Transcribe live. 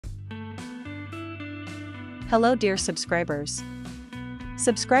Hello dear subscribers.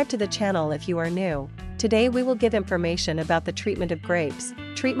 Subscribe to the channel if you are new. Today we will give information about the treatment of grapes.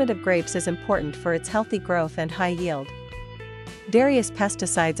 Treatment of grapes is important for its healthy growth and high yield. Various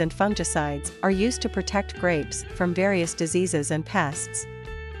pesticides and fungicides are used to protect grapes from various diseases and pests.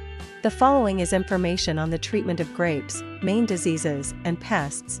 The following is information on the treatment of grapes, main diseases and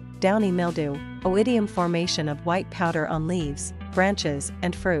pests: downy mildew, oidium formation of white powder on leaves, branches,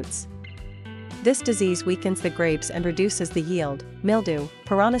 and fruits. This disease weakens the grapes and reduces the yield. Mildew,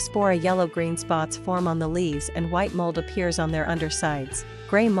 peronospora, yellow-green spots form on the leaves and white mold appears on their undersides.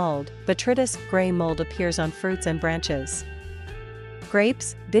 Gray mold, botrytis, gray mold appears on fruits and branches.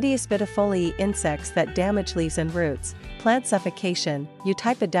 Grapes, Vidiaspidifoliae, insects that damage leaves and roots. Plant suffocation,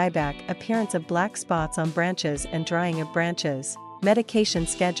 Eutypa dieback, appearance of black spots on branches and drying of branches. Medication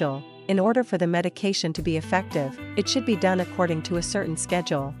schedule. In order for the medication to be effective, it should be done according to a certain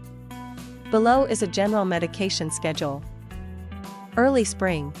schedule. Below is a general medication schedule. Early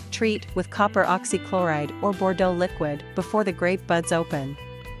spring, treat with copper oxychloride or Bordeaux liquid before the grape buds open.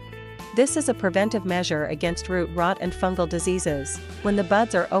 This is a preventive measure against root rot and fungal diseases. When the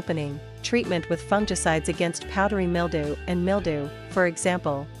buds are opening, treatment with fungicides against powdery mildew and mildew, for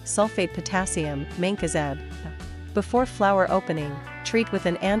example, sulfate potassium, mancozeb. Before flower opening, treat with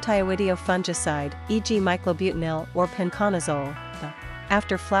an anti-oidio fungicide, e.g. myclobutanil or penconazole.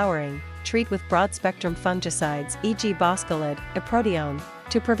 After flowering, treat with broad-spectrum fungicides, e.g. boscalid, iprodione,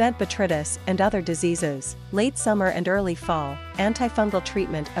 to prevent botrytis and other diseases. Late summer and early fall, antifungal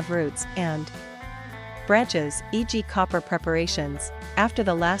treatment of roots and branches, e.g. copper preparations. After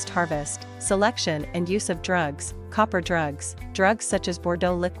the last harvest, selection and use of drugs, copper drugs such as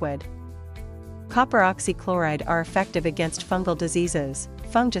Bordeaux liquid. Copper oxychloride are effective against fungal diseases.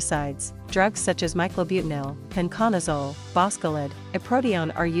 Fungicides, drugs such as myclobutanil, penconazole, boscalid,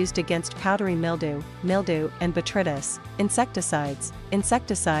 iprodione are used against powdery mildew, and botrytis.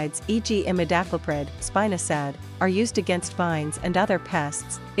 Insecticides, e.g. imidacloprid, spinosad, are used against vines and other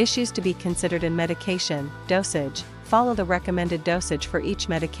pests. Issues to be considered in medication: dosage. Follow the recommended dosage for each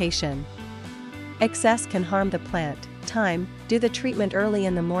medication. Excess can harm the plant. Time, do the treatment early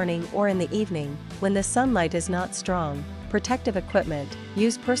in the morning or in the evening, when the sunlight is not strong. Protective equipment,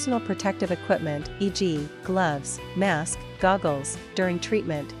 use personal protective equipment, e.g. gloves, mask, goggles, during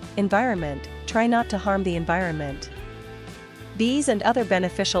treatment. Environment, try not to harm the environment. Bees and other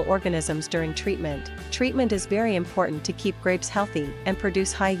beneficial organisms during treatment. Treatment is very important to keep grapes healthy and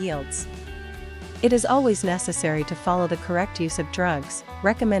produce high yields. It is always necessary to follow the correct use of drugs,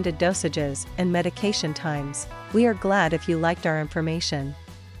 recommended dosages, and medication times. We are glad if you liked our information.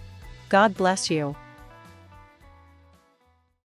 God bless you.